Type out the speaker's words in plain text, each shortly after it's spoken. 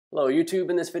Hello YouTube.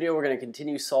 In this video we're going to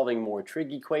continue solving more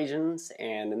trig equations,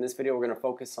 and in this video we're going to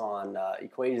focus on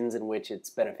equations in which it's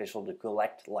beneficial to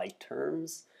collect like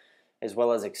terms as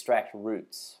well as extract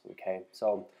roots. Okay,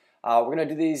 so we're going to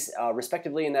do these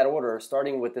respectively in that order,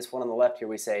 starting with this one on the left here.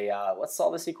 We say let's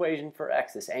solve this equation for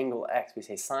x, this angle x. We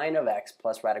say sine of x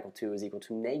plus radical 2 is equal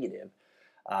to negative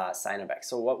sine of x.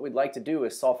 So what we'd like to do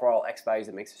is solve for all x values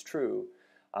that makes this true.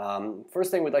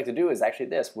 First thing we'd like to do is actually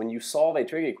this. When you solve a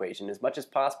trig equation, as much as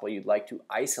possible you'd like to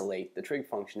isolate the trig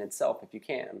function itself if you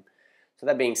can. So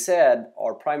that being said,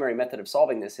 our primary method of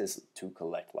solving this is to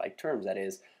collect like terms. That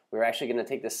is, we're actually going to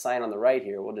take this sign on the right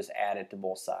here, we'll just add it to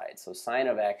both sides. So sine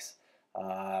of x,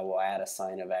 we'll add a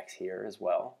sine of x here as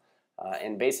well.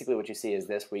 And basically what you see is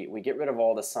this, we get rid of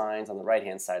all the signs on the right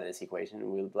hand side of this equation and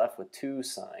we're left with two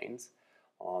signs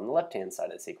on the left-hand side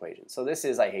of this equation. So this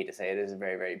is, I hate to say it, is a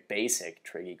very, very basic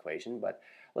trig equation, but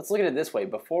let's look at it this way.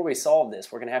 Before we solve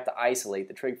this, we're going to have to isolate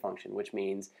the trig function, which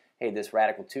means, hey, this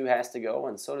radical 2 has to go,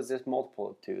 and so does this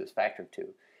multiple of 2, this factor of 2.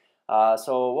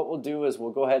 So what we'll do is we'll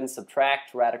go ahead and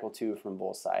subtract radical 2 from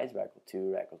both sides, radical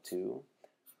 2, radical 2.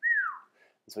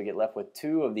 So we get left with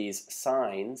 2 of these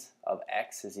signs of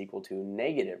x is equal to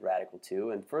negative radical 2,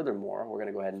 and furthermore, we're going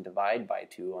to go ahead and divide by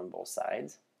 2 on both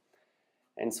sides.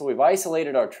 And so we've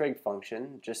isolated our trig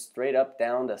function just straight up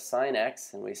down to sine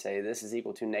x, and we say this is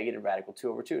equal to negative radical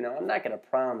 2 over 2. Now I'm not going to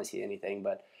promise you anything,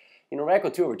 but you know, radical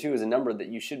 2 over 2 is a number that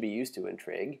you should be used to in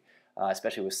trig,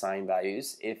 especially with sine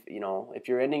values. If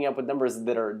you're ending up with numbers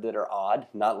that are odd,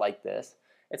 not like this,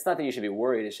 it's not that you should be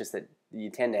worried. It's just that you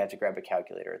tend to have to grab a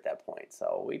calculator at that point.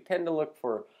 So we tend to look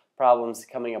for problems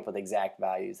coming up with exact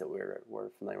values that we're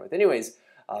familiar with. Anyways.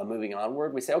 Moving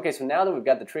onward, we say, okay, so now that we've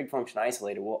got the trig function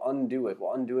isolated, we'll undo it.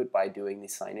 We'll undo it by doing the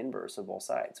sine inverse of both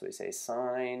sides. So we say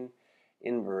sine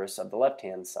inverse of the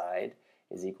left-hand side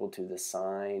is equal to the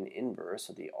sine inverse,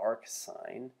 or the arc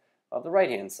sine, of the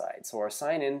right-hand side. So our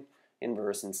sine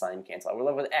inverse and sine cancel out. We're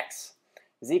left with x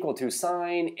is equal to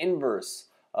sine inverse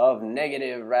of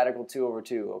negative radical 2 over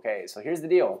 2. Okay, so here's the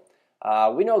deal.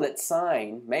 We know that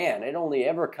sine, man, it only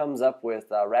ever comes up with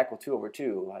radical 2 over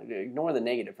 2. Ignore the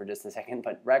negative for just a second,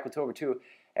 but radical 2 over 2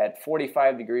 at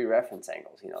 45-degree reference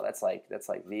angles. You know, that's like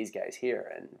these guys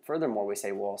here. And furthermore, we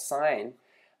say, well, sine,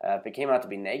 if it came out to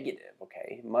be negative,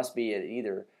 okay, it must be at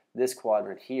either this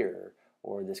quadrant here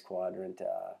or this quadrant.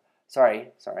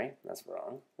 Sorry, that's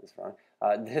wrong. That's wrong.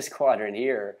 This quadrant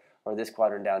here or this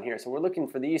quadrant down here. So we're looking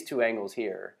for these two angles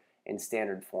here. In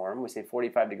standard form, we say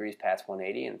 45 degrees past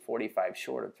 180 and 45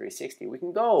 short of 360. We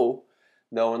can go,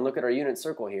 though, and look at our unit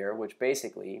circle here, which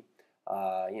basically,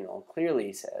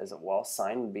 clearly says, well,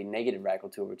 sine would be negative radical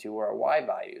 2 over 2, or our y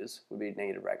values would be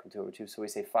negative radical 2 over 2. So we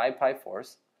say 5 pi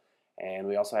fourths, and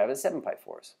we also have a 7 pi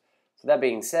fourths. So that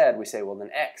being said, we say, well,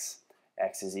 then x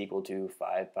is equal to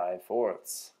 5 pi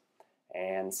fourths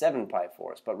and 7 pi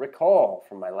fourths. But recall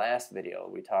from my last video,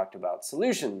 we talked about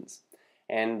solutions.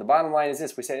 And the bottom line is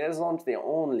this, we say that is almost the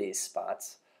only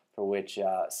spots for which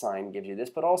sine gives you this,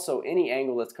 but also any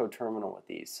angle that's coterminal with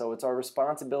these. So it's our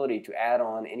responsibility to add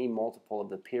on any multiple of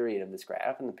the period of this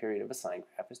graph, and the period of a sine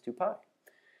graph is 2 pi.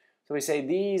 So we say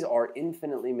these are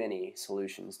infinitely many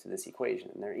solutions to this equation,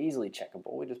 and they're easily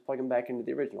checkable. We just plug them back into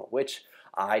the original, which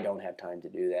I don't have time to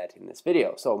do that in this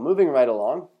video. So moving right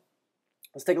along,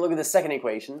 let's take a look at the second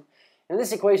equation. In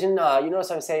this equation, you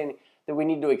notice I'm saying that we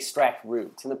need to extract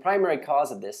roots. And the primary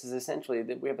cause of this is essentially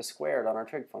that we have a squared on our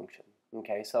trig function.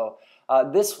 Okay, so I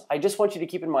just want you to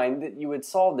keep in mind that you would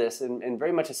solve this in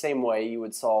very much the same way you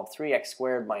would solve 3x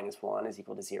squared minus 1 is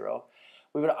equal to 0.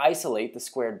 We would isolate the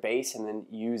squared base and then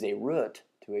use a root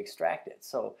to extract it.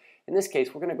 So in this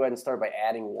case, we're going to go ahead and start by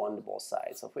adding 1 to both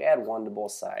sides. So if we add 1 to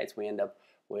both sides, we end up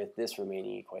with this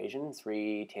remaining equation,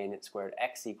 3 tangent squared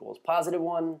x equals positive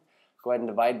 1. Go ahead and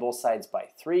divide both sides by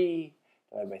 3.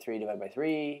 Divide by 3, divide by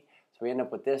 3. So we end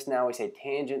up with this now. We say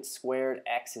tangent squared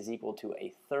x is equal to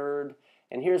a third.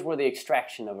 And here's where the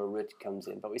extraction of a root comes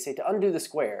in. But we say to undo the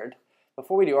squared,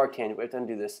 before we do arctangent, we have to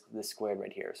undo this squared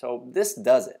right here. So this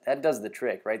does it. That does the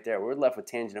trick right there. We're left with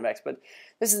tangent of x. But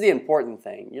this is the important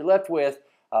thing. You're left with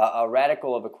a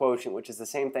radical of a quotient, which is the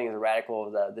same thing as a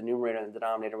radical of the numerator and the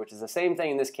denominator, which is the same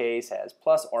thing in this case as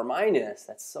plus or minus.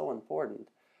 That's so important.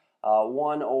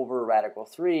 1 over radical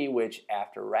 3, which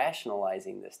after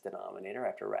rationalizing this denominator,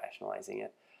 after rationalizing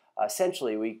it,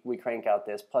 essentially we crank out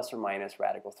this plus or minus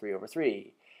radical 3 over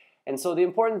 3. And so the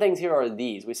important things here are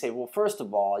these. We say, well, first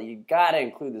of all, you got to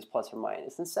include this plus or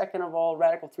minus. And second of all,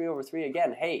 radical 3 over 3,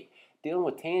 again, hey, dealing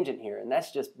with tangent here. And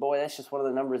that's just, boy, that's just one of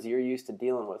the numbers you're used to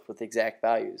dealing with exact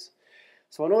values.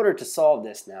 So in order to solve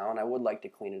this now, and I would like to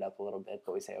clean it up a little bit,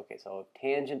 but we say, okay, so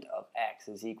tangent of x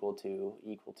is equal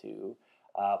to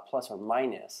plus or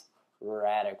minus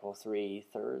radical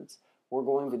 3/3. We're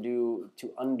going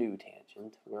to undo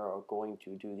tangent, we're going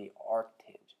to do the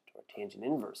arctangent, or tangent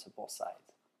inverse of both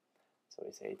sides. So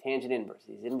we say tangent inverse.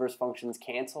 These inverse functions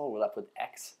cancel. We're left with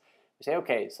x. We say,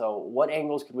 okay, so what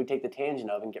angles could we take the tangent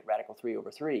of and get radical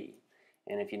 3/3?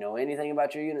 And if you know anything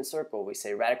about your unit circle, we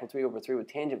say radical 3/3 with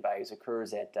tangent values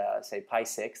occurs at, say, pi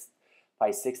sixth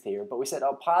here. But we said,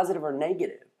 oh, positive or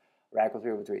negative radical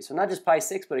 3/3. So not just pi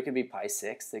 6, but it could be pi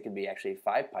 6. It could be actually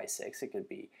 5 pi 6. It could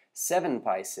be 7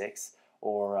 pi 6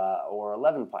 or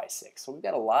 11 pi 6. So we've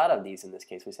got a lot of these in this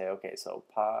case. We say, okay, so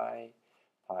pi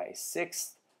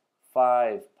 6th,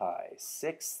 5 pi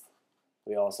 6th.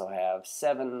 We also have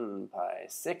 7 pi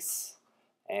 6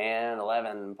 and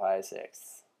 11 pi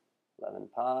 6th. 11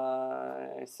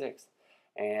 pi 6th.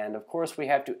 And of course we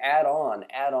have to add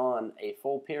on a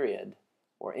full period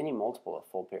or any multiple of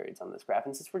full periods on this graph.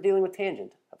 And since we're dealing with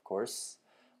tangent, of course,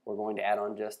 we're going to add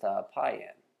on just pi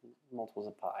n, multiples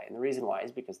of pi. And the reason why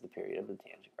is because the period of the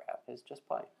tangent graph is just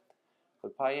pi.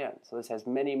 With pi n. So this has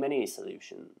many, many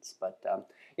solutions. But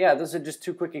yeah, those are just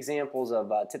two quick examples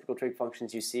of typical trig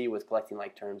functions you see with collecting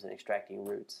like terms and extracting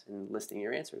roots and listing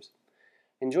your answers.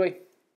 Enjoy!